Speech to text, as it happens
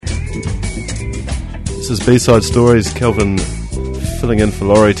This is B-Side Stories. Kelvin filling in for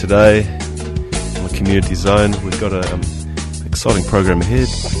Laurie today on the Community Zone. We've got an exciting program ahead.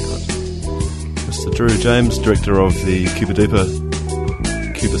 Mr. Drew James, director of the Cuba Duper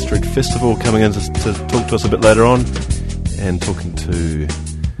Cuba Street Festival, coming in to talk to us a bit later on, and talking to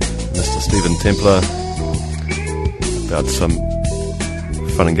Mr. Stephen Templar about some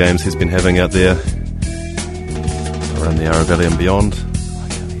fun and games he's been having out there around the Yarra Valley and beyond. I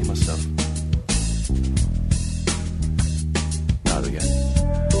can't hear myself. There we go.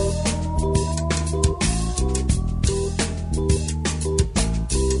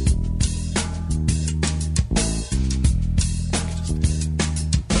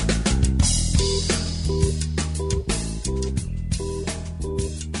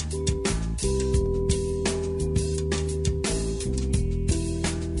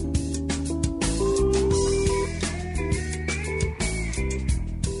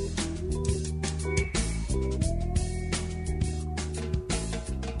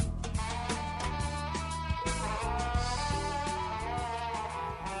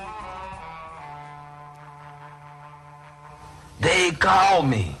 They call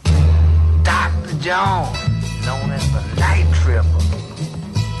me Dr. Jones, known as the Night Tripper.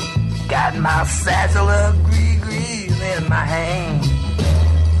 Got my satchel of gree-grees in my hand.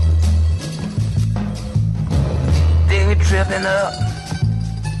 They were tripping up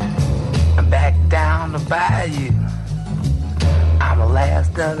and back down the bayou. I'm the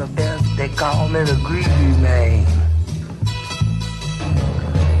last of the best, they call me the gree-gree man.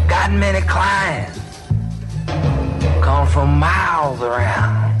 Got many clients, come from miles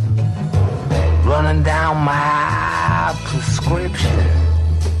around, running down my prescription.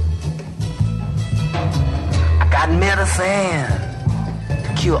 I got medicine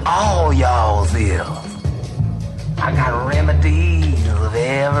to cure all y'all's ills. I got remedies of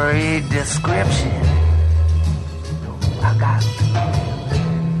every description. I got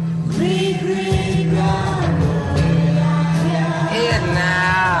it now.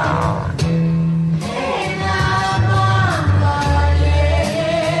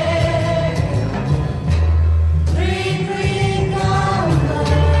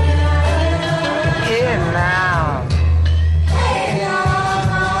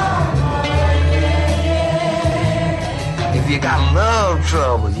 You got love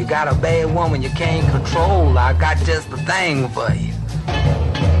trouble, you got a bad woman you can't control, I got just the thing for you.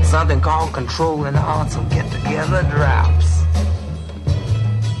 Something called controlling hearts and get-together drops.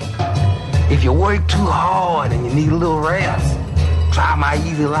 If you work too hard and you need a little rest, try my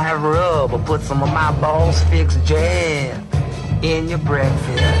Easy Life Rub or put some of my Balls Fix jam in your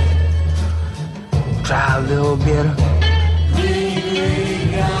breakfast. Try a little bit of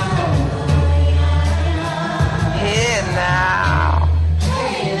now.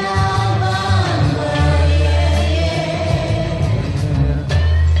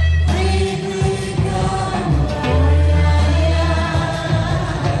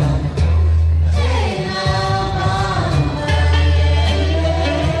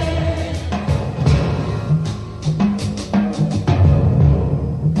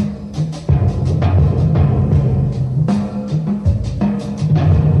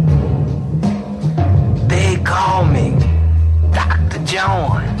 They call me Dr.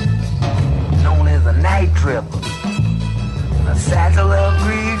 John, known as a night tripper. A satchel of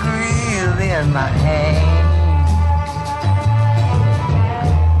gree-grees in my hand.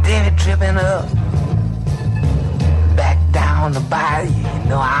 Then tripping up, back down the bayou. You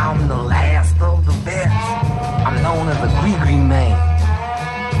know I'm the last of the best. I'm known as a gree-gree man.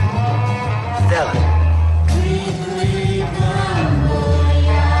 Tell it.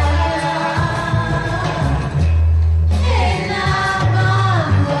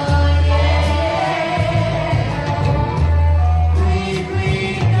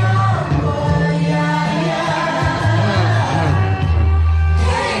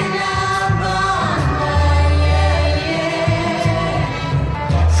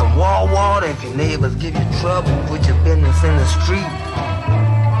 If your neighbors give you trouble, put your business in the street.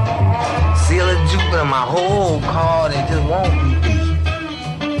 Seal of Jupiter, my whole car, they just won't be beat.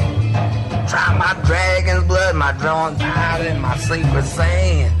 Try my dragon's blood, my drawn powder, and my sacred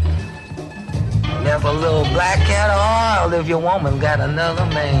sand. There's a little black cat oil if your woman's got another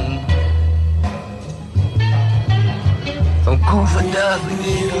man. Some Kufa dust,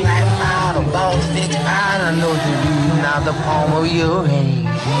 like powder, Balls Fix powder, I know you use out the palm of your hand.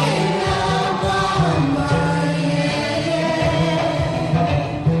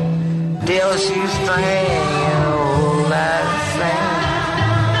 Deal shoe string, old like sand.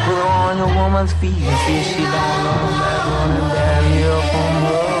 Put her on your woman's feet and see if she don't know that running down here from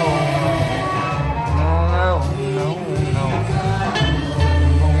her.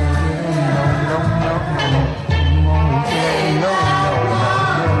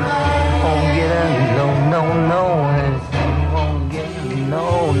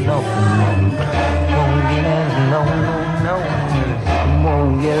 Won't get it, no, no, no.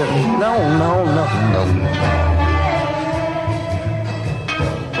 Won't get it, no, no, no, no.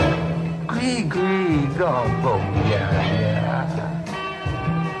 Gree, gree, gumbo, yeah, yeah.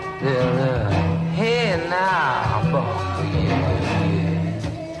 Yeah, hey now, bumbo, yeah, yeah.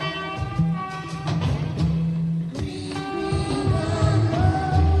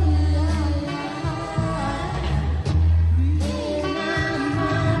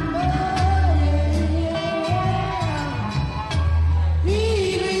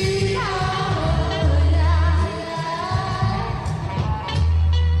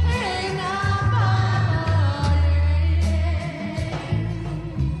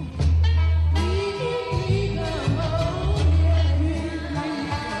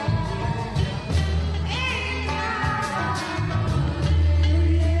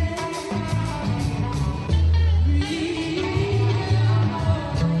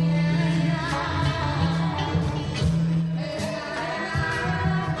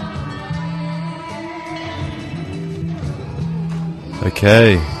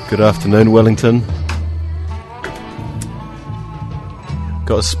 Okay, good afternoon, Wellington.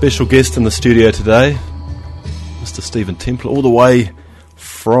 Got a special guest in the studio today, Mr. Stephen Templar, all the way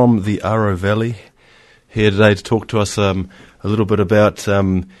from the Aro Valley, here today to talk to us a little bit about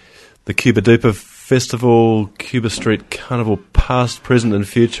the Cuba Duper Festival, Cuba Street Carnival, past, present and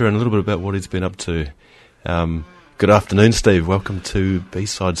future, and a little bit about what he's been up to. Good afternoon, Steve. Welcome to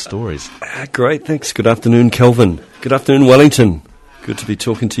B-Side Stories. Great, thanks. Good afternoon, Kelvin. Good afternoon, Wellington. Good to be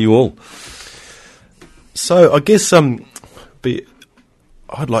talking to you all. So I guess I'd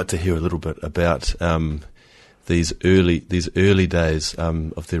like to hear a little bit about these early days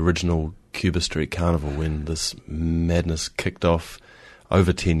of the original Cuba Street Carnival, when this madness kicked off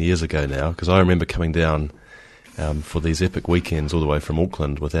over 10 years ago now, because I remember coming down for these epic weekends all the way from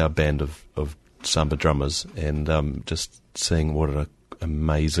Auckland with our band of samba drummers, and just seeing what an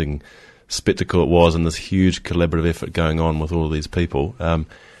amazing spectacle it was, and this huge collaborative effort going on with all of these people. I'm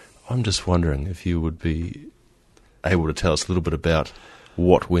just wondering if you would be able to tell us a little bit about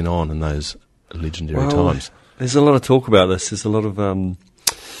what went on in those legendary times. There's a lot of talk about this. There's a lot of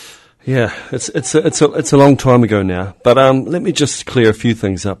it's a long time ago now. But let me just clear a few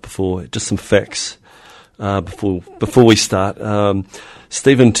things up just some facts before we start.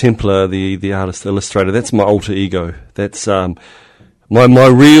 Stephen Templar, the artist illustrator, that's my alter ego. That's my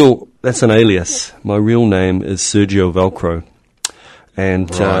real. That's an alias. My real name is Sergio Velcro,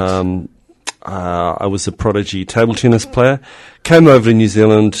 and Right. I was a prodigy table tennis player. Came over to New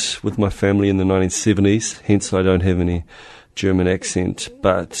Zealand with my family in the 1970s. Hence, I don't have any German accent.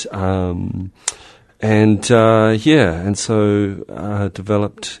 But and so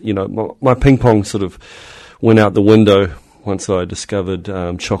developed. You know, my ping pong sort of went out the window once I discovered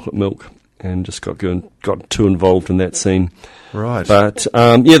chocolate milk, and just got too involved in that scene. Right. But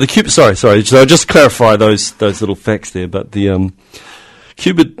the Cuba. Sorry. So just clarify those little facts there. But the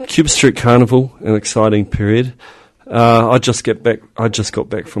Cuba Street Carnival, an exciting period. I just got back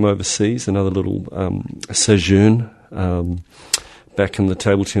from overseas. Another little sojourn back in the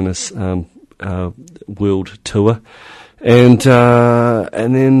table tennis world tour, and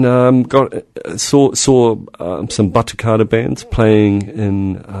then saw some Batucada bands playing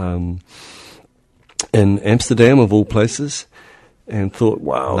in Amsterdam, of all places, and thought,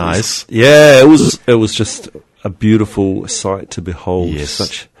 wow, Nice. it was just a beautiful sight to behold. Yes.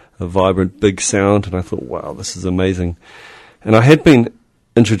 Such a vibrant, big sound, and I thought, wow, this is amazing. And I had been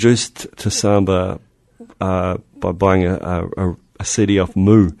introduced to samba by buying a CD off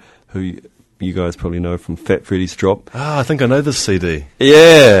Moo, who you guys probably know from Fat Freddy's Drop. I think I know this CD.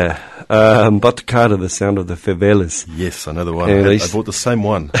 Yeah, Batucada, the sound of the favelas. Yes, I know the one. And I bought the same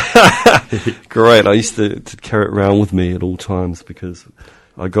one. Great. I used to carry it around with me at all times, because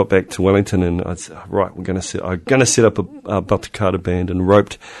I got back to Wellington and I said, right, I'm going to set up a Batucada band, and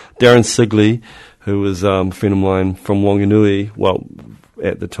roped Darren Sigley, who was a friend of mine from Wanganui. Well,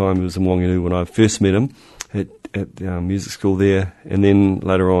 at the time he was in Wanganui when I first met him at the music school there, and then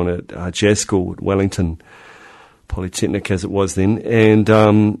later on at jazz school at Wellington Polytechnic, as it was then, and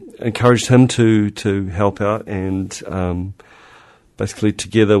encouraged him to help out, and basically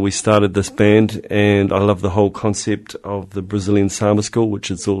together we started this band. And I love the whole concept of the Brazilian Samba School,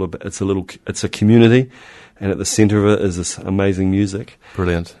 which is all about, it's a community, and at the centre of it is this amazing music.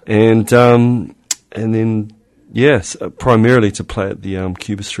 Brilliant. And then yes, primarily to play at the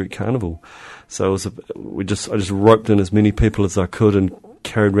Cuba Street Carnival. So I just roped in as many people as I could and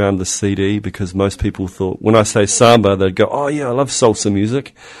carried around the CD, because most people thought, when I say samba, they'd go, oh yeah, I love salsa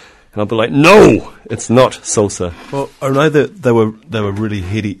music. And I'll be like, no, it's not salsa. Well, I know that they were really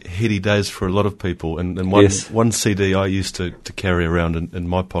heady days for a lot of people, and one CD I used to carry around in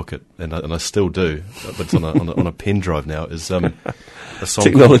my pocket, and I still do, but it's on a pen drive now. Is a song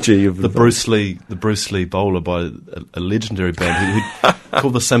Technology of the Bruce Lee Bowler by a legendary band who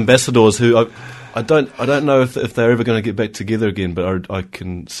called the Sambassadors. Who I don't know if they're ever going to get back together again, but I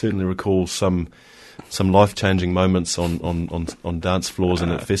can certainly recall some life-changing moments on dance floors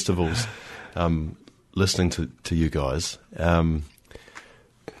and at festivals, listening to you guys. I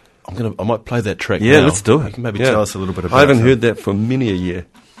might play that track now. Yeah, let's do it. You can maybe tell us a little bit about it. I haven't heard that for many a year.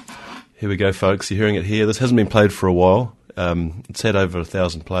 Here we go, folks. You're hearing it here. This hasn't been played for a while. It's had over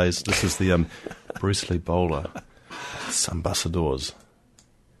 1,000 plays. This is the Bruce Lee Bowler, Sambassadors.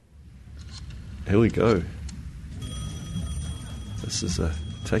 Here we go. This is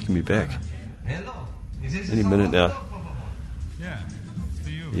taking me back. Hello. Any minute now. Yeah. For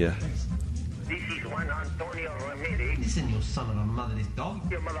you. Yeah. This is Juan Antonio Ramirez. Listen, you son of a motherless dog.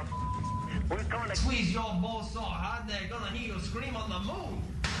 Your mother. We're gonna Squeeze your balls so hard they're gonna hear you scream on the moon.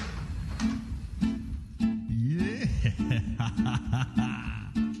 Yeah.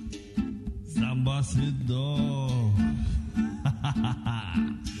 Sambassador.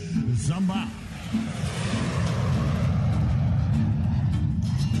 Samba.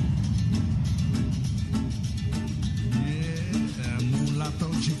 Yeah, mulato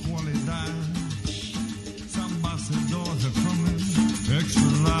de qualidade. Sambassadors are coming extra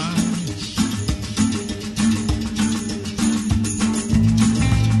large.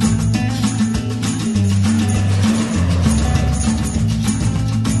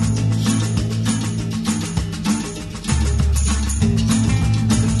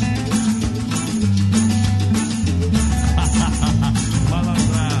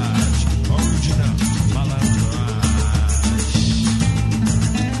 Malandragem, original malandragem.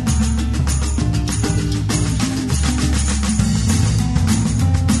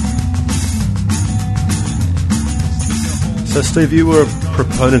 So, Steve, you were a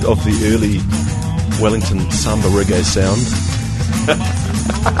proponent of the early Wellington samba reggae sound.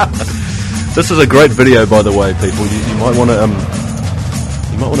 This is a great video, by the way, people. You might want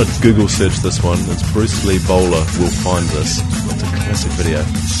to Google search this one. It's Bruce Lee Bowler. Will find this. It's a classic video.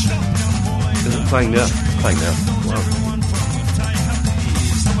 Is it playing now? Playing now. Wow.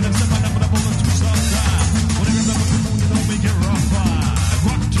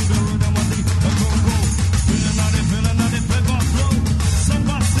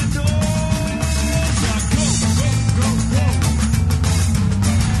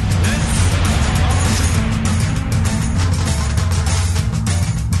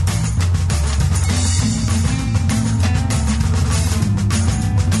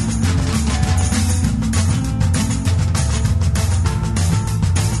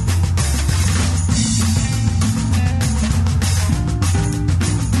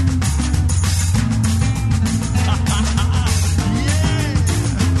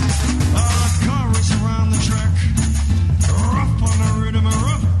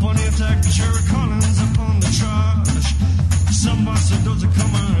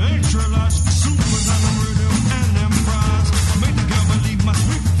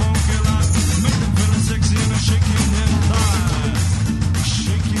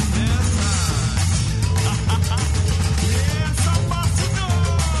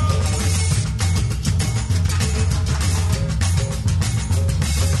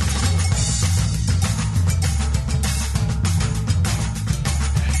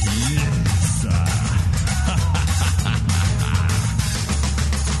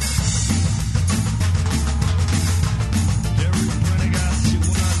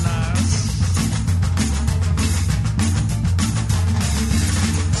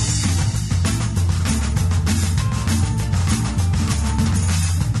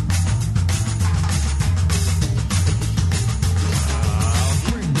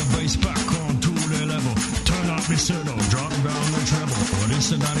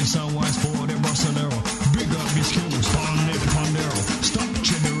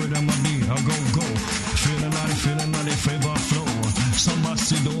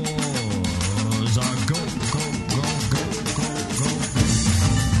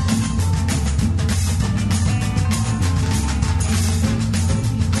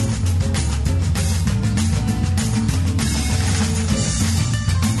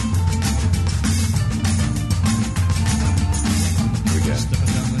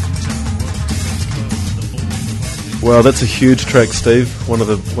 Well, that's a huge track, Steve. One of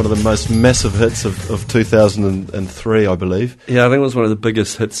the most massive hits of 2003, I believe. Yeah, I think it was one of the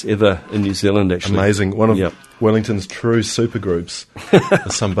biggest hits ever in New Zealand, actually. Amazing. One of Yep. Wellington's true supergroups, the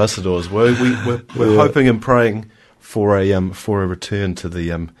Sumbassadors. We're hoping and praying for a return to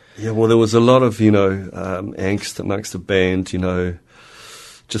the. Yeah, well, there was a lot of, angst amongst the band,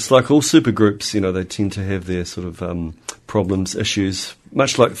 just like all supergroups, they tend to have their sort of problems, issues,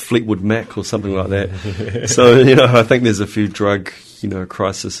 much like Fleetwood Mac or something like that. So, I think there's a few drug,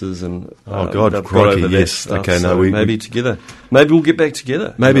 crises and... Oh, God, they've got crikey, over that yes. stuff, Okay, no, so maybe together. Maybe we'll get back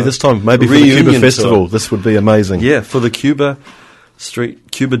together. Maybe this time, maybe A for the Cuba reunion Festival. tour. This would be amazing. Yeah, for the Cuba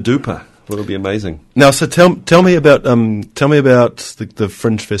Duper. It'll be amazing. Now, so tell me about the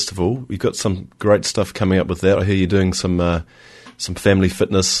Fringe Festival. You've got some great stuff coming up with that. I hear you're doing some family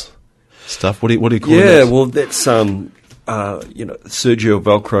fitness stuff. What do you call it? Yeah, well, that's Sergio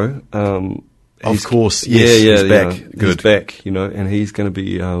Velcro. Of course, yes, he's back. Good. He's back, and he's going to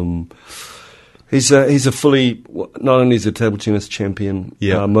be. He's a fully, not only is a table tennis champion,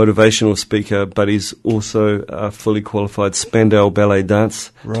 motivational speaker, but he's also a fully qualified Spandau ballet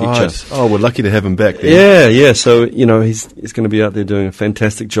dance teacher. Oh, we're lucky to have him back then. Yeah. So he's going to be out there doing a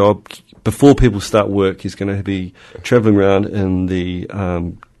fantastic job. Before people start work, he's going to be travelling around in the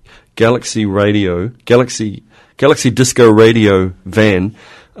Galaxy Disco Radio van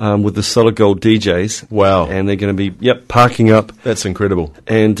with the Solid Gold DJs. Wow. And they're going to be, parking up. That's incredible.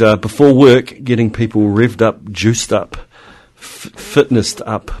 And before work, getting people revved up, juiced up, fitnessed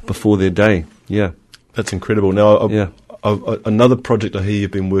up before their day. Yeah. That's incredible. Now, another project I hear you've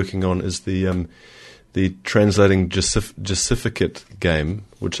been working on is the translating Jessificate game,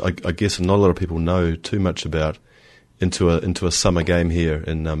 which I guess not a lot of people know too much about, into a summer game here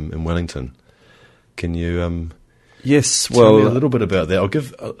in Wellington. Can you yes, tell me a little bit about that? I'll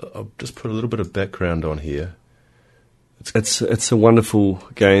just put a little bit of background on here. It's a wonderful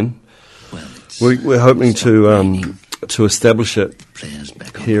game. We're hoping to establish it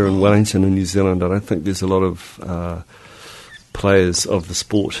here in Wellington in New Zealand. I don't think there's a lot of players of the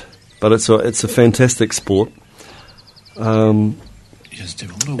sport, but it's a fantastic sport.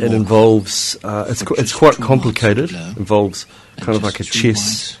 It involves it's quite complicated. It involves kind of like a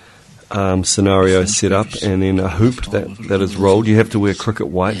chess scenario set up, and then a hoop that is rolled. You have to wear cricket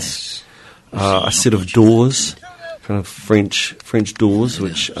whites, a set of doors, kind of French doors,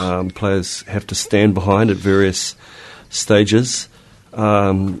 which players have to stand behind at various stages.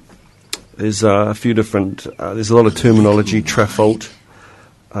 There's a few different. There's a lot of terminology. Trafault,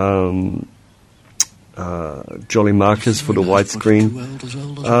 jolly markers for the widescreen,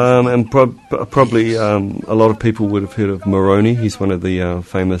 and probably a lot of people would have heard of Moroni. He's one of the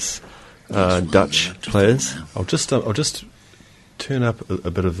famous Dutch players. I'll just turn up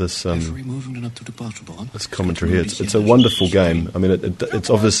a bit of this commentary here. It's a wonderful game. I mean, it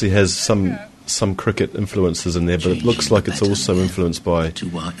obviously has some cricket influences in there, but it looks like it's also influenced by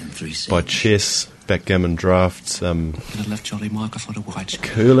chess, backgammon drafts, curling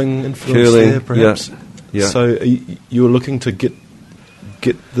influence there, perhaps. Yeah. So you're looking to get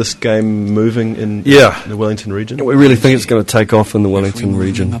this game moving in the Wellington region? We really think it's going to take off in the Wellington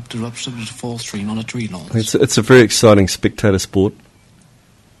region. It's a very exciting spectator sport.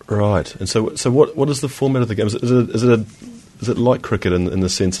 Right. And so what is the format of the game? Is it like cricket in the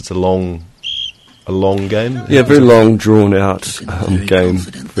sense it's a long game? Yeah, very long, drawn out game,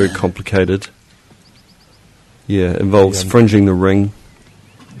 very complicated. Yeah, involves fringing the ring.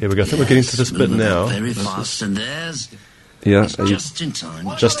 Here we go. I think we're getting to this bit now. Very fast, and there's Yeah, just in time.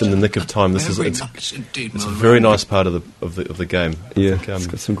 Just in the nick of time. It's a very nice part of the game. yeah, I think, it's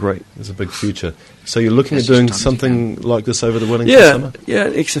got some great. there's a big future. So you're looking at doing something like this over the Wellington summer? Yeah,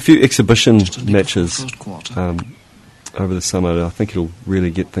 a few exhibition matches over the summer. I think it'll really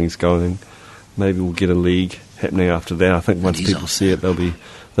get things going. Maybe we'll get a league happening after that. I think once people see it,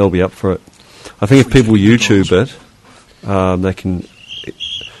 they'll be up for it. I think if people YouTube it, they can.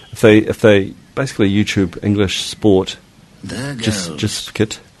 If they basically YouTube English sport, just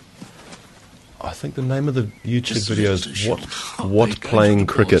kit. I think the name of the YouTube video is what playing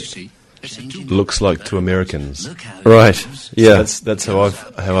cricket looks like to Americans. Right. Yeah. So that's how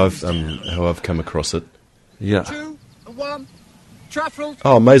I've come across it. Yeah. 2, 1, Traffel.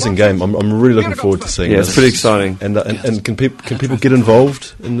 Oh, amazing game! I'm really looking forward to seeing Yeah, this. it's pretty exciting. And can people get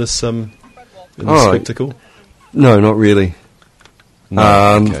involved in this spectacle? No, not really.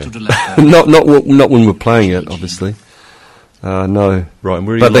 No. Okay. Not when we're playing it, obviously. No. Right. And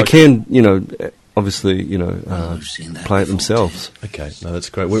where are you But they like- can, obviously, play it themselves. Okay. No, that's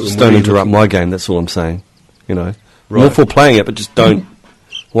great. Just don't interrupt my game. That's all I'm saying. I'm all for playing it, but just don't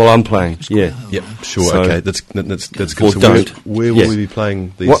While I'm playing, yeah. Yep, sure. So- Okay, that's good. Or So don't. where Yeah. will we be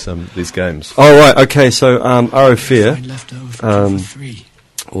playing What? these games? Oh, right, okay, so Arrow Fair, Left over for free.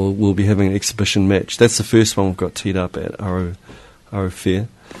 we'll be having an exhibition match. That's the first one we've got teed up at Arrow Fair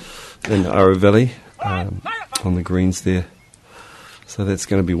in Arrow Valley, on the greens there. So that's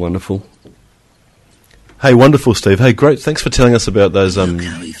going to be wonderful. Hey, wonderful, Steve. Hey, great. Thanks for telling us about those How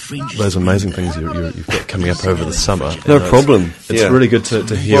he fringes those amazing things you've got coming up over the summer. No And, problem. It's Yeah. really good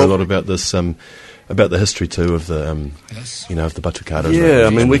to hear Well- a lot about this, about the history too of the, of the Batucada. Yeah,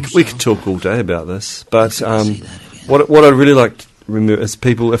 I mean, we could talk all day about this, but what I'd really like to remember is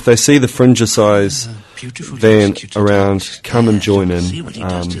people, if they see the Fringercise beautiful van executed around, dance. come and join in, See what he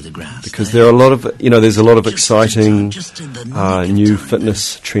does to the grass because there. there are a lot of, there's a lot of Just exciting just in the nick of new time.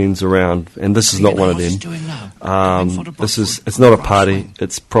 fitness trends around, and this is You not know one of what he's them. doing now? Going for the It's not a Brockwood. party,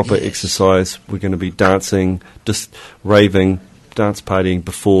 it's proper Yes. exercise. We're going to be dancing, just raving, dance partying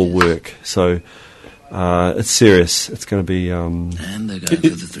before work, so it's serious. It's going to be And they're going for the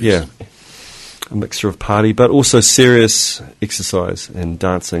threesome. yeah, a mixture of party, but also serious exercise and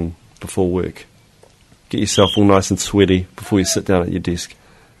dancing before work. Get yourself all nice and sweaty before you sit down at your desk.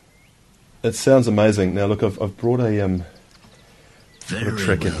 It sounds amazing. Now, look, I've brought a Very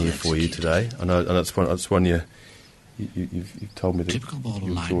track in well here for you executed. today. I know, and it's one you've told me that Typical ball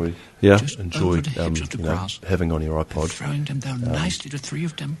you line. enjoy Yeah. Just over enjoyed the hips of the grass. having on your iPod. Throwing them down nicely, the three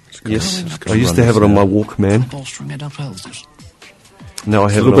of them. Yes, Going up I used to have it on my Walkman. bolstering it up elders. Now I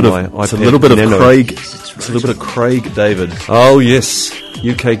It's a have little it bit on of my it's a iPad little bit of Nano. Craig. It's a little bit of Craig David. Oh yes,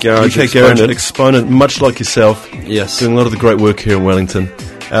 UK Garage UK Garage Exponent. exponent, much like yourself. Yes. doing a lot of the great work here in Wellington.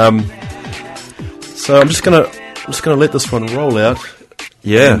 So I'm just gonna let this one roll out.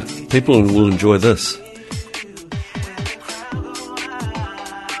 Yeah, people will enjoy this.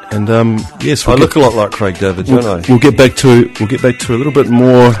 And yes, I look a lot like Craig David, don't I? We'll get back to a little bit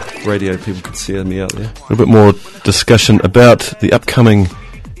more Radio people could see me out there. discussion about the upcoming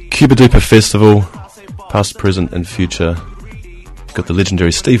Cuba Duper Festival, past, present, and future. We've got the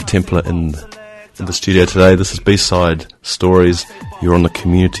legendary Steve Templar in the studio today. This is B-Side Stories. You're on the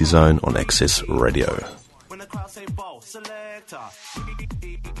Community Zone on Access Radio. When the crowd say ball, selector.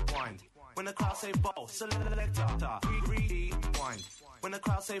 Rewind. When the crowd say ball, selector. Rewind. When the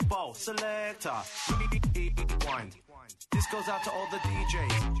crowd say ball, selector. Rewind. This goes out to all the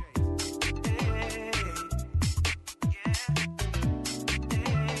DJs.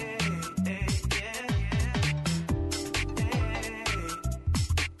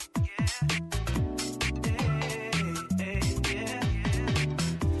 Hey,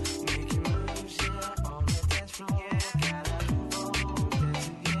 making moves, yeah, on the dance floor. Gotta move on,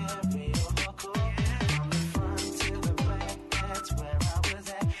 dancing, yeah, real hardcore. From the front to the back, that's where I was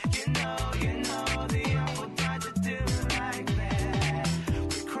at. You know, the apple tried to do it like that.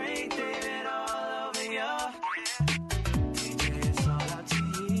 With Craig David all over you. DJ, it's all up to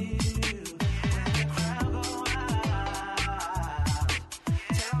you. When the crowd go wild,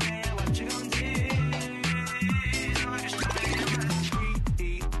 tell me what you gon' do.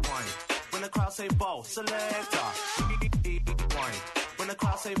 When the crowd say ball, selector. Rewind. When the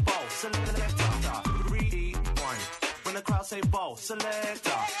crowd say ball, selector. Rewind. When the crowd say ball,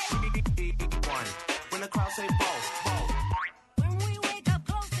 selector. Rewind. When the crowd say ball. When we wake up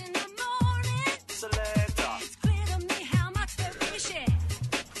close in the morning, Selector. it's clear to me how much they appreciate.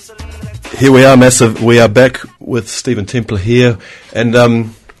 Selector. Here we are, Massive. We are back with Stephen Templar here, and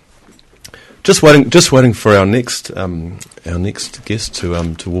just waiting for our next guest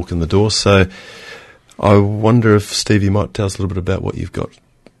to walk in the door. So I wonder if Steve, you might tell us a little bit about what you've got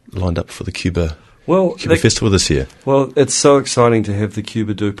lined up for the Cuba Well, Festival this year. Well, it's so exciting to have the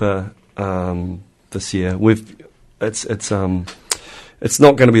Cuba Duper this year. It's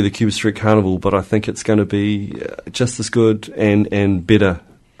not going to be the Cuba Street Carnival, but I think it's going to be just as good and better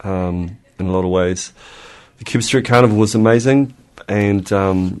in a lot of ways. The Cuba Street Carnival was amazing, and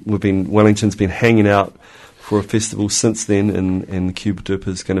Wellington's been hanging out for a festival since then, and the Cuba Duper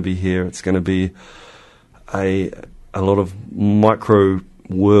is going to be here. It's going to be a lot of micro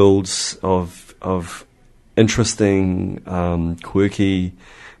worlds of interesting, quirky,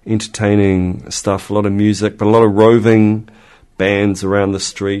 entertaining stuff. A lot of music, but a lot of roving bands around the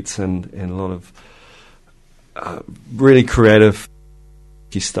streets, and a lot of really creative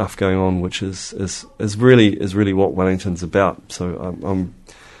stuff going on, which is really what Wellington's about. So I'm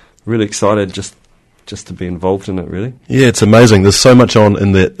really excited just to be involved in it. Really, Yeah, it's amazing. There's so much on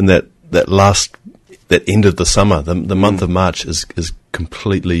in that end of the summer. The month of March is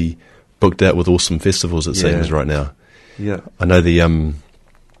completely booked out with awesome festivals. It Yeah. seems right now. yeah. I know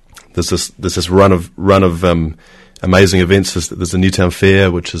there's this run of amazing events. There's the Newtown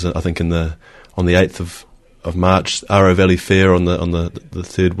Fair, which is I think on the 8th of March. Aro Valley Fair on the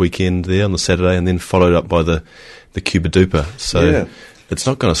third weekend there on the Saturday, and then followed up by the Cuba Duper. So Yeah. it's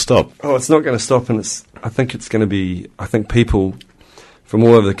not going to stop. Oh, it's not going to stop, and I think it's going to be. I think people from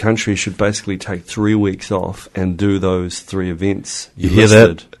all over the country should basically take 3 weeks off and do those 3 events. You hear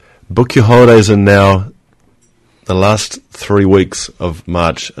that? Book your holidays, and now the last 3 weeks of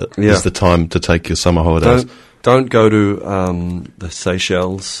March Yeah. is the time to take your summer holidays. Don't go to the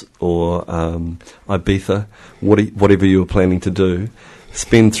Seychelles or Ibiza, whatever you were planning to do.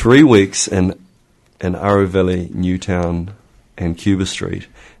 Spend 3 weeks in Aro Valley, Newtown, and Cuba Street,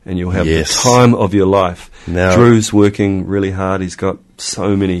 and you'll have Yes. the time of your life. Now- Drew's working really hard. He's got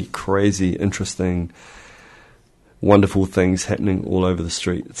so many crazy, interesting, wonderful things happening all over the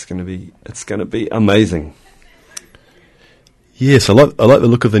street. It's going to be amazing. Yes, I like the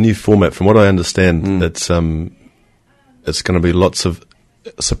look of the new format. From what I understand, it's going to be lots of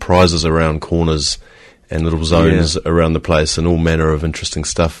surprises around corners and little zones around the place, and all manner of interesting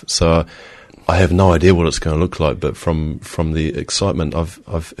stuff. So I have no idea what it's going to look like, but from the excitement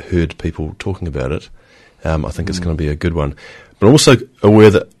I've heard people talking about it, I think it's going to be a good one. But I'm also aware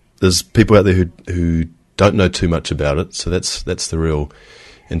that there's people out there who don't know too much about it. So that's the real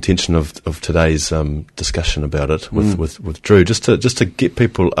intention of today's discussion about it with Drew, just to get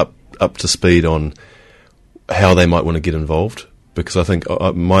people up to speed on how they might want to get involved, because I think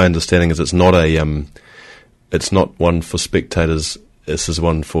my understanding is it's not one for spectators. This is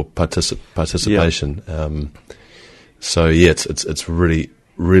one for participation. So yeah, it's really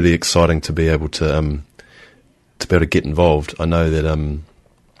really exciting to be able to get involved. I know that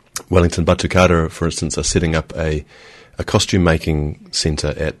Wellington Batucada, for instance, are setting up a costume making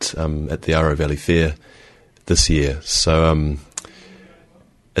centre at the Aro Valley Fair this year. So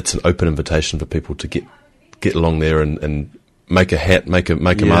it's an open invitation for people to get along there and make a hat, make a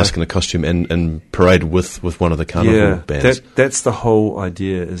mask and a costume, and parade with one of the carnival bands. That's the whole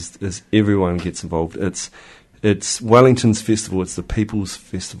idea. Is everyone gets involved. It's Wellington's festival. It's the people's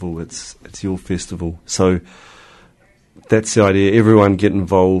festival. It's your festival. So that's the idea. Everyone get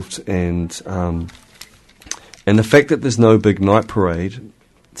involved, and the fact that there's no big night parade,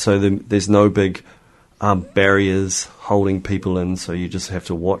 so there's no big barriers holding people in, so you just have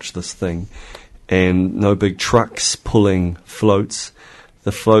to watch this thing, and no big trucks pulling floats.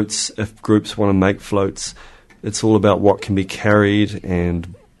 The floats, if groups want to make floats, it's all about what can be carried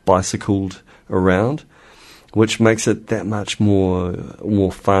and bicycled around, which makes it that much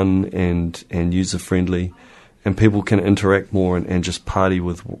more fun and user friendly, and people can interact more and just party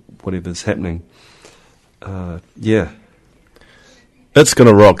with whatever's happening. It's going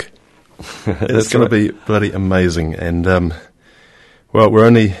to rock. It's going to be bloody amazing. And well, we're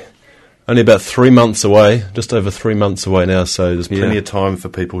only about 3 months away, just over 3 months away now. So there's plenty of time for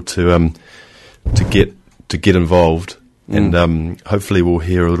people to get involved, and hopefully we'll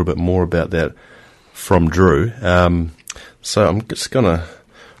hear a little bit more about that from Drew. So I'm just going to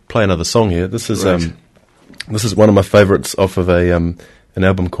play another song here. This is one of my favourites off of an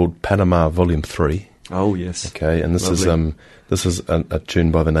album called Panama Volume 3. Oh yes. Okay, and this is a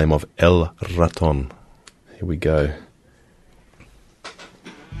tune by the name of El Raton. Here we go.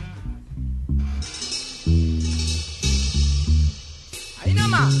 Ahí nada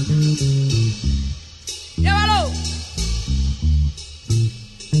más. Llévalo.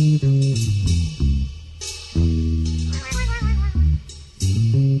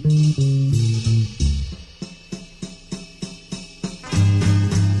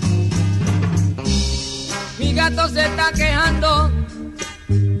 Mi gato se está quejando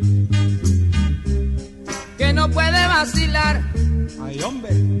que no puede vacilar. Ay,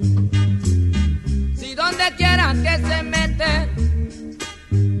 hombre. Si donde quiera que se mete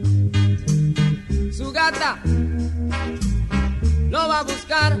su gata lo va a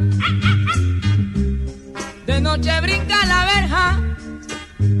buscar. De noche brinca la verja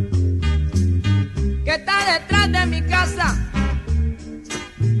que está detrás de mi casa.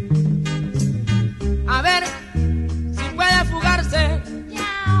 A ver si puede fugarse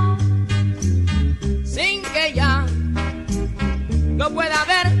sin que ya lo pueda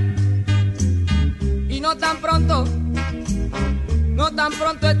ver. Y no tan pronto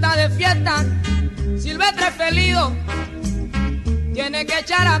está de fiesta. Silvestre Felido tiene que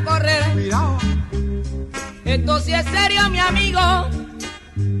echar a correr. Cuidado. Esto sí es serio, mi amigo.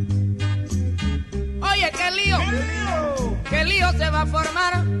 Oye, qué lío se va a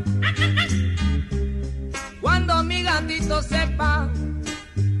formar cuando mi gatito sepa.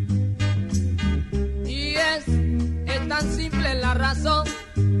 Y es tan simple la razón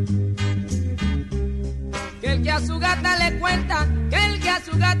que el que a su gata le cuenta, que el que a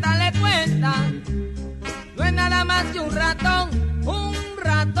su gata le cuenta, no es nada más que un ratón, un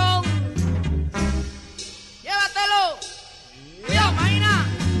ratón. Llévatelo. Cuidado, Maina.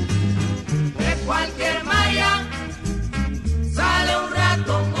 De cualquier malla sale un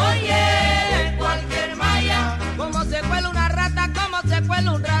ratón, oye. De cualquier malla, como se cuela una rata, como se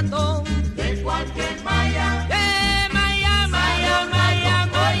cuela un ratón. De cualquier malla, malla, malla, malla,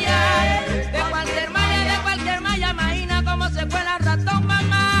 oye. De cualquier malla, Maina, como se cuela el ratón,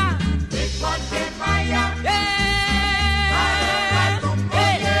 mamá. De cualquier malla,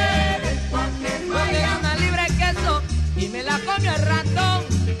 una libra de queso y me la comió el ratón.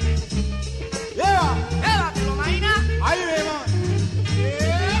 Llévatelo, Maina. Ahí vemos.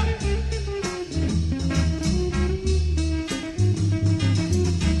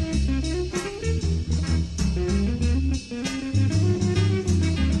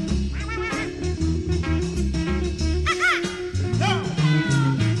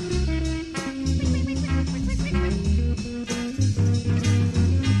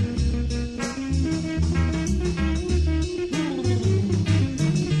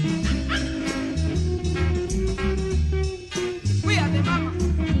 Cuídate, mamá.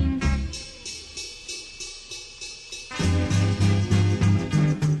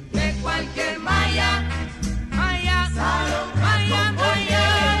 De cualquier malla, malla, malla, malla.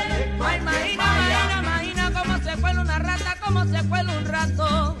 Ay, Maina, Maina, como se cuela una rata, como se cuela un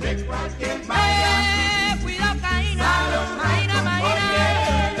rato. De cualquier malla, cuidado, Caína. Maina,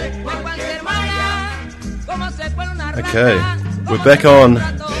 Maina, de cualquier malla, como se cuela una rata. Okay, we're como back se cuela on un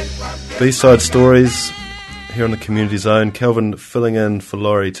rato. B-Side Stories here on the Community Zone. Kelvin filling in for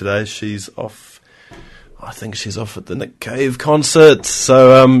Laurie today. She's off, I think she's off at the Nick Cave concert.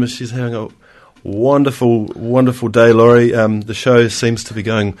 So she's having a wonderful, wonderful day, Laurie. The show seems to be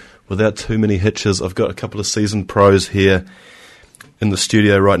going without too many hitches. I've got a couple of seasoned pros here in the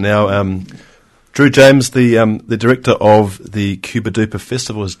studio right now. Drew James, the director of the Cuba Duper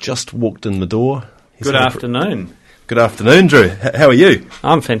Festival, has just walked in the door. He's Good had a afternoon. Good afternoon, Drew. How are you?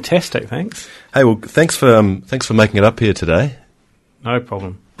 I'm fantastic, thanks. Hey, well, thanks for making it up here today. No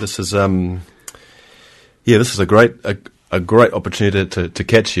problem. This is this is a great opportunity to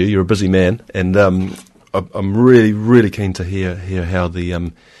catch you. You're a busy man, and I'm really keen to hear how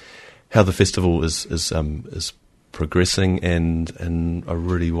the festival is progressing, and I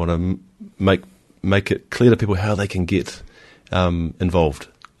really want to make it clear to people how they can get involved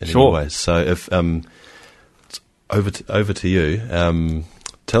in any Sure. way. So if over to you.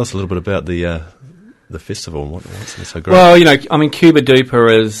 Tell us a little bit about the festival and what's so great. Well, Cuba Duper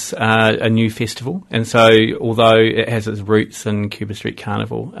is a new festival, and so although it has its roots in Cuba Street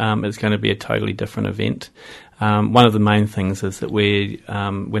Carnival, it's going to be a totally different event. One of the main things is that we're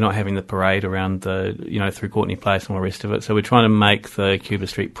not having the parade around through Courtney Place and all the rest of it. So we're trying to make the Cuba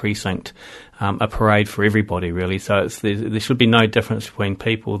Street precinct a parade for everybody, really. So there should be no difference between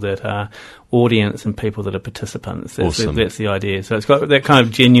people that are audience and people that are participants. That's the idea. So it's got that kind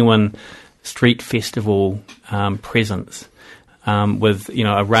of genuine street festival presence. With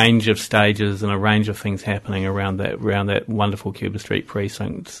a range of stages and a range of things happening around that wonderful Cuba Street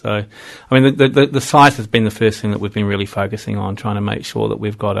precinct. So, I mean, the site has been the first thing that we've been really focusing on, trying to make sure that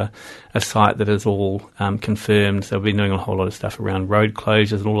we've got a site that is all confirmed. So we've been doing a whole lot of stuff around road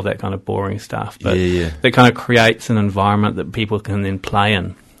closures and all of that kind of boring stuff. But that kind of creates an environment that people can then play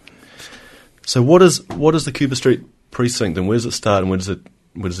in. So what is the Cuba Street precinct, and where does it start and where does it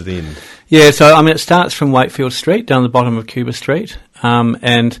end? Yeah, so I mean, it starts from Wakefield Street down the bottom of Cuba Street,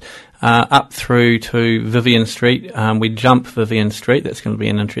 and up through to Vivian Street. We jump Vivian Street. That's going to be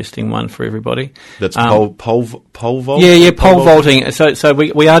an interesting one for everybody. That's pole vault? Yeah, pole vaulting. So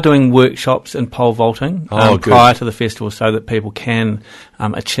we are doing workshops in pole vaulting prior to the festival so that people can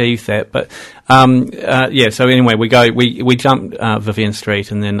achieve that. But so anyway, we jump Vivian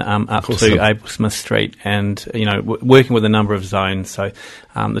Street and then up to Abel Smith Street, and working with a number of zones. So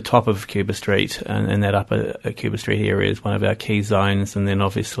the top of Cuba Street and that upper Cuba Street area is one of our key zones, and then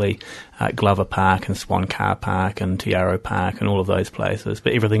obviously Glover Park and Swan Car Park and Tiaro Park and all of those places,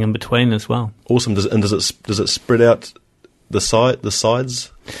 but everything in between as well. Awesome. Does it spread out the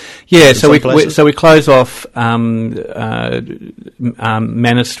sides? Yeah, so we close off Manor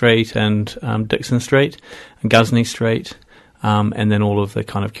Street and Dixon Street and Gusney Street. and then all of the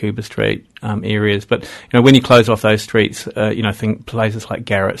kind of Cuba Street areas. But when you close off those streets, think places like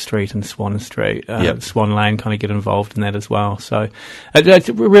Garrett Street and Swan Street, Swan Lane kind of get involved in that as well. So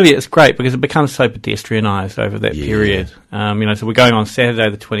it's great because it becomes so pedestrianised over that period. So we're going on Saturday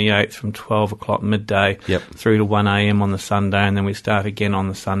the 28th from 12 o'clock midday through to 1 a.m. on the Sunday, and then we start again on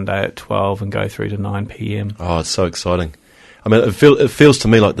the Sunday at 12 and go through to 9 p.m. Oh, it's so exciting. I mean, it feels to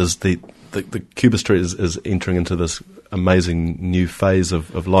me like there's the Cuba Street is entering into this amazing new phase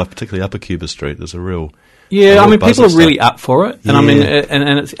of life, particularly Upper Cuba Street. There's a real people are really up for it, and I mean,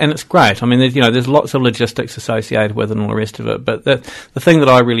 and it's great. I mean, there's lots of logistics associated with it and all the rest of it. But the thing that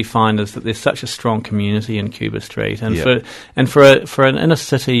I really find is that there's such a strong community in Cuba Street, and for an inner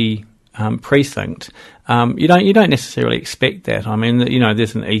city precinct. You don't necessarily expect that. I mean,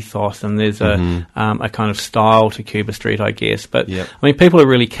 there's an ethos and there's a kind of style to Cuba Street, I guess. But I mean, people are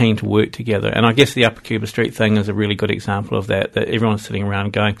really keen to work together, and I guess the Upper Cuba Street thing is a really good example of that. That everyone's sitting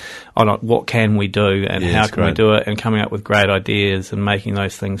around going, "Oh, what can we do, and how can we do it?" and coming up with great ideas and making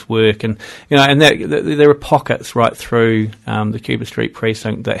those things work. And and there are pockets right through the Cuba Street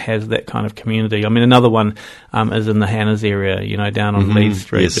precinct that has that kind of community. I mean, another one is in the Hannahs area, down on Leeds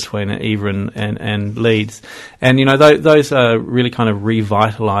Street between Evran and Leeds. And, those are really kind of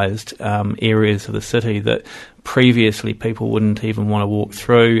revitalised areas of the city that previously people wouldn't even want to walk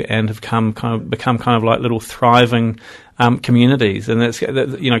through, and have become kind of like little thriving communities. And that's,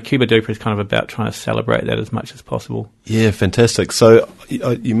 Cuba Duper is kind of about trying to celebrate that as much as possible. Yeah, fantastic. So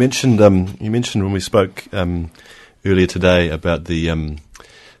you mentioned when we spoke earlier today about the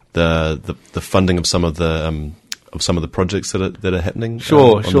funding of some of the projects that are happening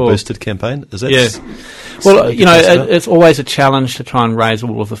on the Boosted campaign. Is that Well, it's always a challenge to try and raise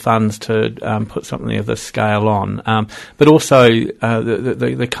all of the funds to put something of this scale on. But also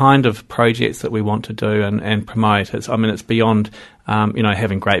the kind of projects that we want to do and promote. It's beyond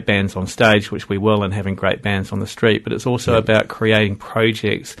having great bands on stage, which we will, and having great bands on the street. But it's also about creating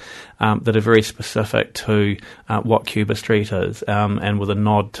projects that are very specific to what Cuba Street is, and with a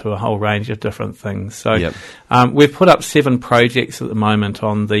nod to a whole range of different things. So we've put up 7 projects at the moment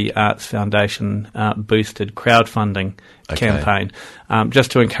on the Arts Foundation boosted crowdfunding campaign,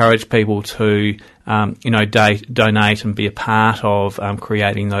 just to encourage people to donate and be a part of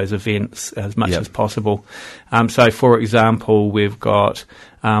creating those events as much as possible. So, for example, we've got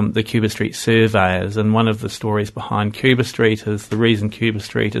the Cuba Street Surveyors, and one of the stories behind Cuba Street is the reason Cuba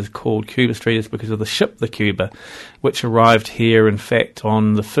Street is called Cuba Street is because of the ship, the Cuba, which arrived here, in fact,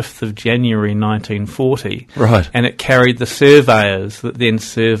 on the 5th of January 1940. Right. And it carried the surveyors that then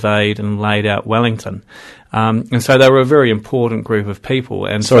surveyed and laid out Wellington. And so they were a very important group of people.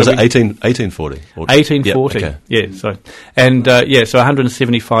 And so is it 1840? 1840, so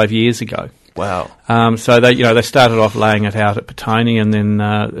 175 years ago. Wow. So they started off laying it out at Petone, and then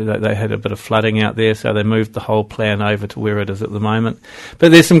they had a bit of flooding out there, so they moved the whole plan over to where it is at the moment.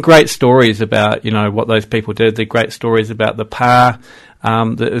 But there's some great stories about what those people did. There are great stories about the pa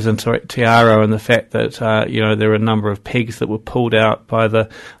that is in Tiaro, and the fact that there are a number of pegs that were pulled out by the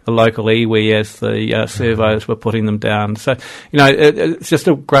local iwi as the surveyors were putting them down. So it's just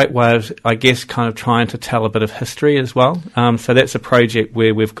a great way of, I guess, kind of trying to tell a bit of history as well. So that's a project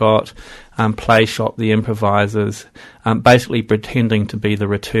where we've got Play Shop, the improvisers, basically pretending to be the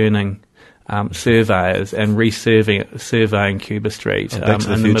returning surveyors and surveying Cuba Street in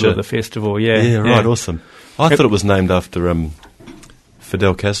the middle of the festival. Awesome. I thought it was named after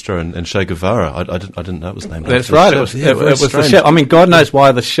Fidel Castro and Che Guevara. I didn't know it was named That's after right. the ship. It was the ship. I mean, God knows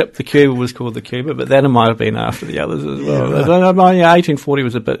why the ship, the Cuba, was called the Cuba, but that might have been after the others as well. 1840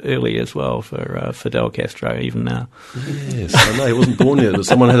 was a bit early as well for Fidel Castro, even now. Yes, I know he wasn't born yet, but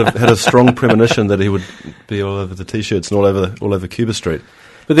someone had a strong premonition that he would be all over the T-shirts and all over Cuba Street.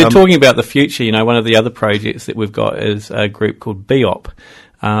 But they're talking about the future. One of the other projects that we've got is a group called BEOP,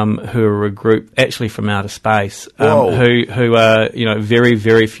 who are a group actually from outer space, who are very,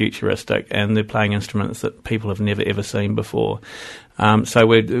 very futuristic, and they're playing instruments that people have never ever seen before. So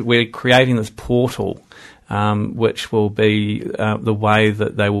we're creating this portal, which will be the way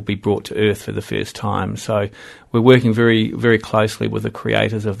that they will be brought to Earth for the first time. So we're working very, very closely with the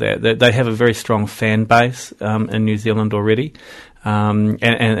creators of that. They have a very strong fan base in New Zealand already. And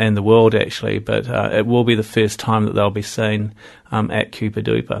the world actually, but it will be the first time that they'll be seen at Cuba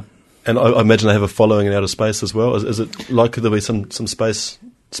Duper. And I imagine they have a following in outer space as well. Is it likely there'll be some space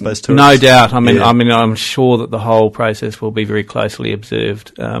tourists? No doubt. I mean, I'm sure that the whole process will be very closely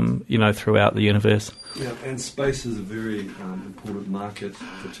observed, throughout the universe. Yeah, and space is a very important market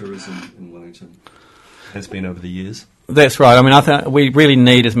for tourism in Wellington. Has been over the years. That's right. I mean, I think we really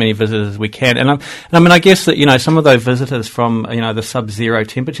need as many visitors as we can, and I mean, I guess that some of those visitors from the sub-zero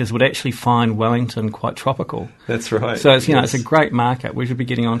temperatures would actually find Wellington quite tropical. That's right. So it's it's a great market. We should be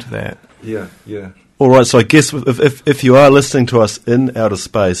getting onto that. Yeah, yeah. All right, so I guess if you are listening to us in outer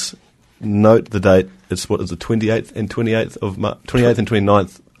space, note the date. It's what is it, 28th and 29th of March, 28th and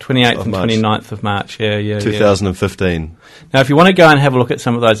 29th. 28th and 29th of March, 2015. Now, if you want to go and have a look at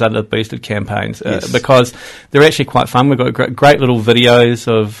some of those other boosted campaigns, because they're actually quite fun. We've got great little videos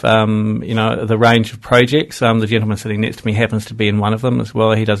of, the range of projects. The gentleman sitting next to me happens to be in one of them as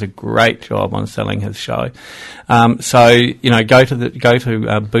well. He does a great job on selling his show. Go to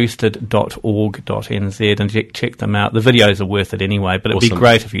boosted.org.nz and check them out. The videos are worth it anyway, but it'd be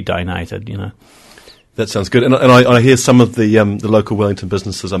great if you donated, That sounds good, and I hear some of the local Wellington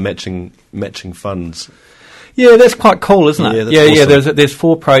businesses are matching funds. Yeah, that's quite cool, isn't it? Yeah, that's awesome. There's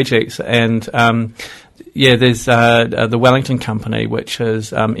 4 projects, and there's the Wellington Company, which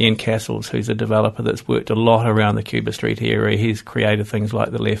is Ian Castles, who's a developer that's worked a lot around the Cuba Street area. He's created things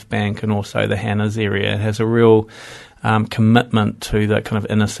like the Left Bank and also the Hannah's area, and has a real commitment to that kind of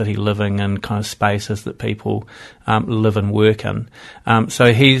inner city living and kind of spaces that people live and work in.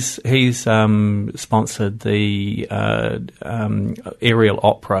 So he's sponsored the aerial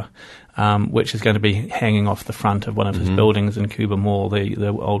opera, which is going to be hanging off the front of one of his buildings in Cuba Mall, the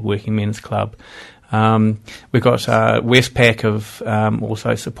old Working Men's Club. We've got Westpac have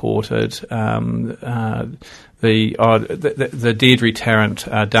also supported the Deirdre Tarrant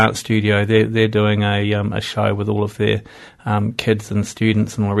dance studio. They're doing a show with all of their kids and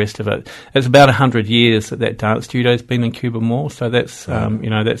students and all the rest of it. It's about 100 years that dance studio's been in Cuba Mall, so that's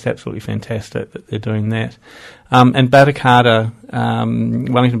that's absolutely fantastic that they're doing that. And Batucada,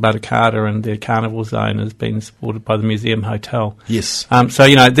 Wellington Batucada and their carnival zone has been supported by the Museum Hotel. Yes.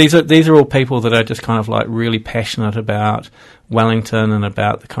 So these are all people that are just kind of like really passionate about Wellington and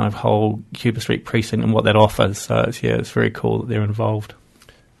about the kind of whole Cuba Street precinct and what that offers. So it's very cool that they're involved.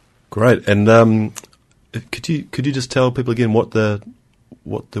 Great. And could you just tell people again what the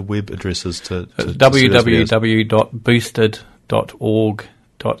web address is to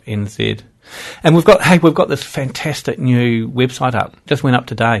www.boosted.org.nz. And we've got this fantastic new website up. Just went up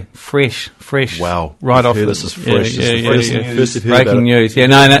today. Fresh. Wow. Right off. This is fresh. Breaking news. Yeah,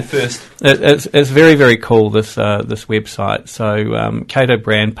 no, it's very, very cool, this website. So Cato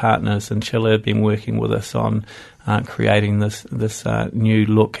Brand Partners and Chile have been working with us on creating this new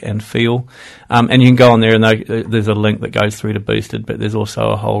look and feel. And you can go on there and there's a link that goes through to Boosted, but there's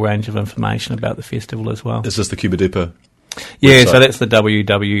also a whole range of information about the festival as well. Is this the Cuba Duper? Yeah, so that's the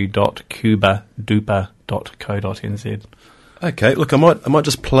www.cubaduper.co.nz. Okay, look, I might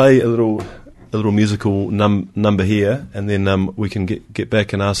just play a little musical number here, and then we can get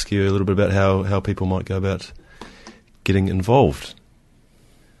back and ask you a little bit about how people might go about getting involved.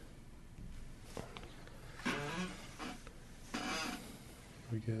 Here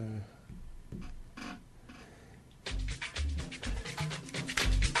we go.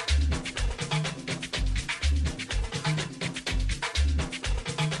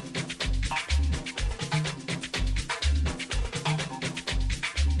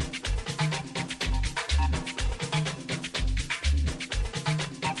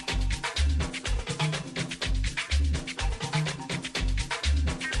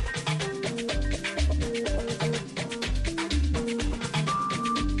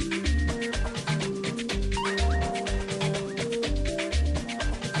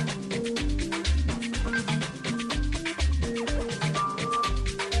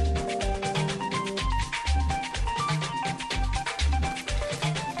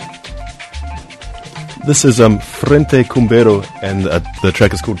 This is Frente Cumbero, and the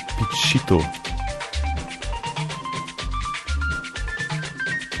track is called Pichito.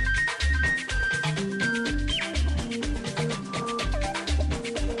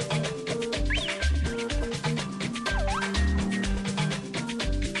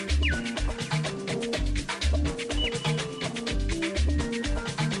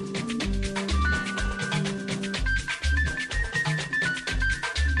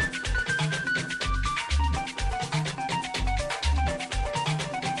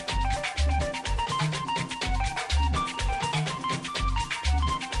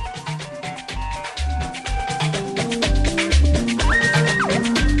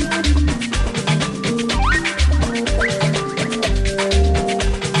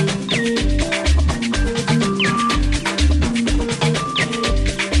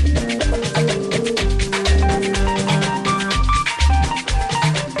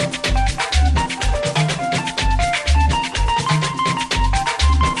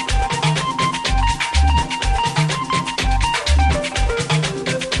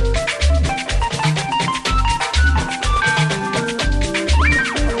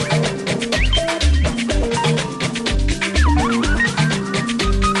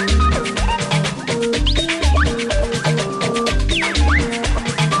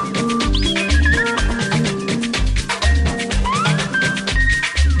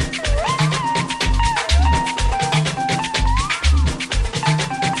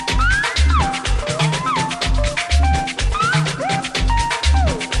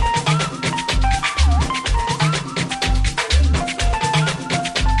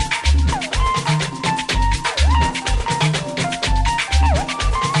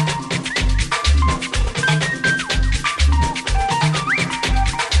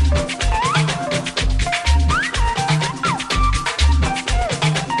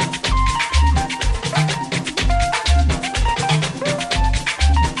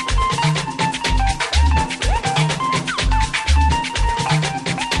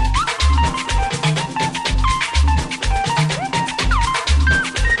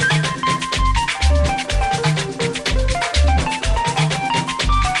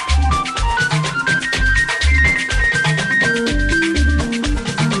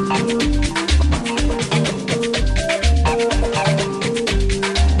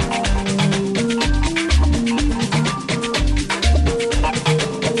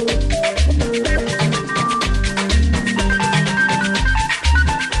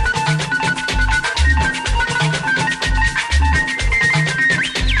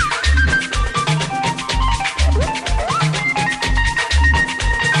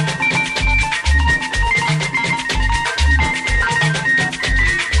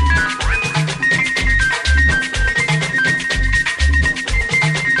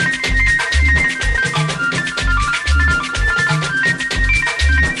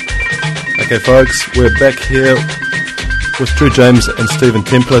 Okay, folks, we're back here with Drew James and Stephen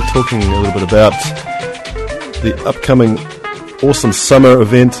Templer talking a little bit about the upcoming awesome summer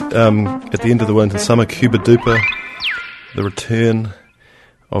event at the end of the Wellington Summer, Cuba Duper, the return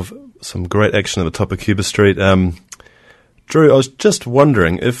of some great action at the top of Cuba Street. Drew, I was just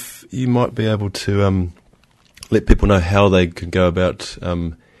wondering if you might be able to let people know how they could go about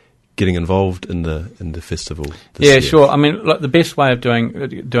getting involved in the festival this Yeah, year. sure. I mean, look, the best way of doing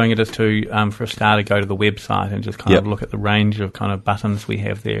it is to, for a starter, go to the website and just kind of look at the range of kind of buttons we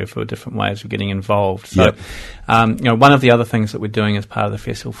have there for different ways of getting involved. So, one of the other things that we're doing as part of the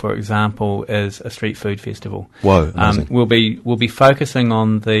festival, for example, is a street food festival. Whoa, amazing. We'll be focusing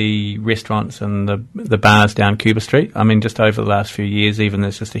on the restaurants and the bars down Cuba Street. I mean, just over the last few years, even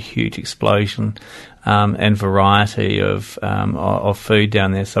there's just a huge explosion and variety of food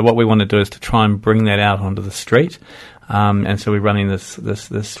down there. So what we want to do is to try and bring that out onto the street. And so we're running this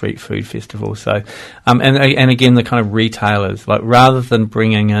street food festival. So, and again, the kind of retailers, like rather than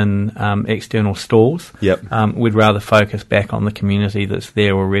bringing in external stalls, we'd rather focus back on the community that's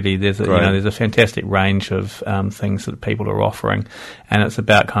there already. There's a fantastic range of things that people are offering, and it's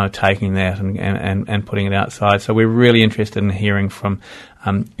about kind of taking that and putting it outside. So we're really interested in hearing from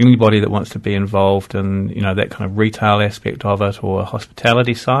anybody that wants to be involved in that kind of retail aspect of it or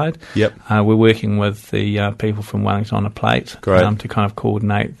hospitality side. We're working with the people from Wellington on a Plate to kind of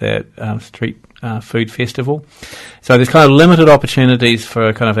coordinate that street food festival. So there's kind of limited opportunities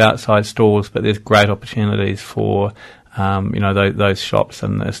for kind of outside stores, but there's great opportunities for those shops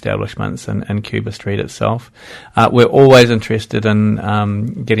and establishments and Cuba Street itself. We're always interested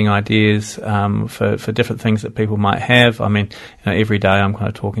in getting ideas for different things that people might have. I mean, every day I'm kind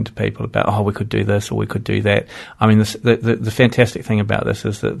of talking to people about, we could do this or we could do that. I mean, the fantastic thing about this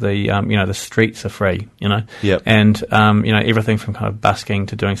is that the streets are free, and everything from kind of busking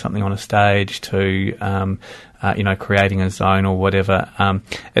to doing something on a stage to creating a zone or whatever.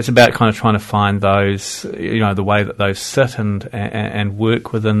 It's about kind of trying to find those, the way that those sit and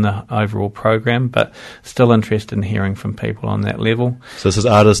work within the overall program, but still interested in hearing from people on that level. So this is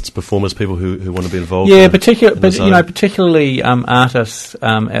artists, performers, people who want to be involved. Yeah, particularly artists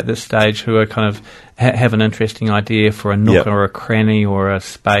at this stage who are kind of have an interesting idea for a nook or a cranny or a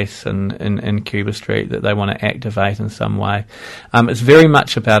space in Cuba Street that they want to activate in some way. It's very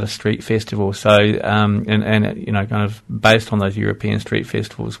much about a street festival, so kind of based on those European street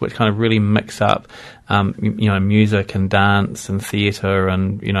festivals, which kind of really mix up music and dance and theatre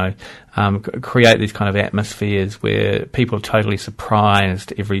and create these kind of atmospheres where people are totally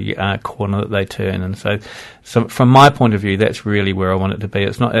surprised every corner that they turn. And so from my point of view, that's really where I want it to be.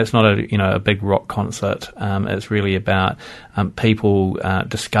 It's not a big rock concert. It's really about people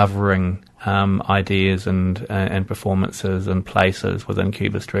discovering ideas and performances and places within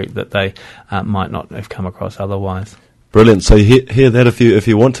Cuba Street that they might not have come across otherwise. Brilliant. So you hear that if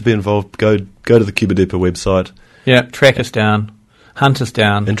you want to be involved, go to the Cuba Duper website. Yeah, track us down, hunt us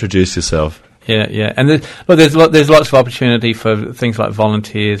down, introduce yourself. Yeah, and there's lots of opportunity for things like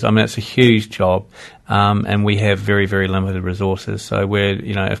volunteers. I mean, it's a huge job, and we have very, very limited resources. So we're,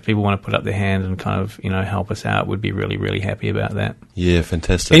 if people want to put up their hand and kind of, help us out, we'd be really, really happy about that. Yeah,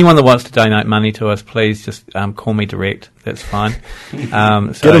 fantastic. Anyone that wants to donate money to us, please just call me direct. That's fine.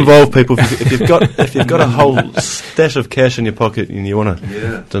 Get involved, people. If you've got a whole stash of cash in your pocket and you want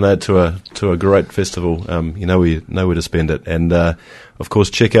to donate to a great festival, you know where to spend it. And of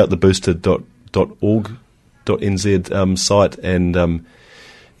course, check out the booster.org.nz site and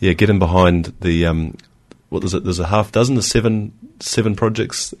get in behind the what is it? There's a half dozen, the seven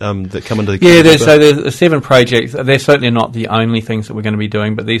projects that come into the there's 7 projects. They're certainly not the only things that we're going to be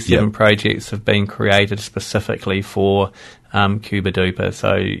doing, but these 7 projects have been created specifically for Cuba Duper.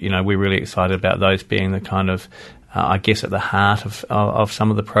 So we're really excited about those being the kind of I guess at the heart of some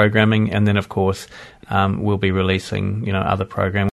of the programming, and then of course we'll be releasing other programming.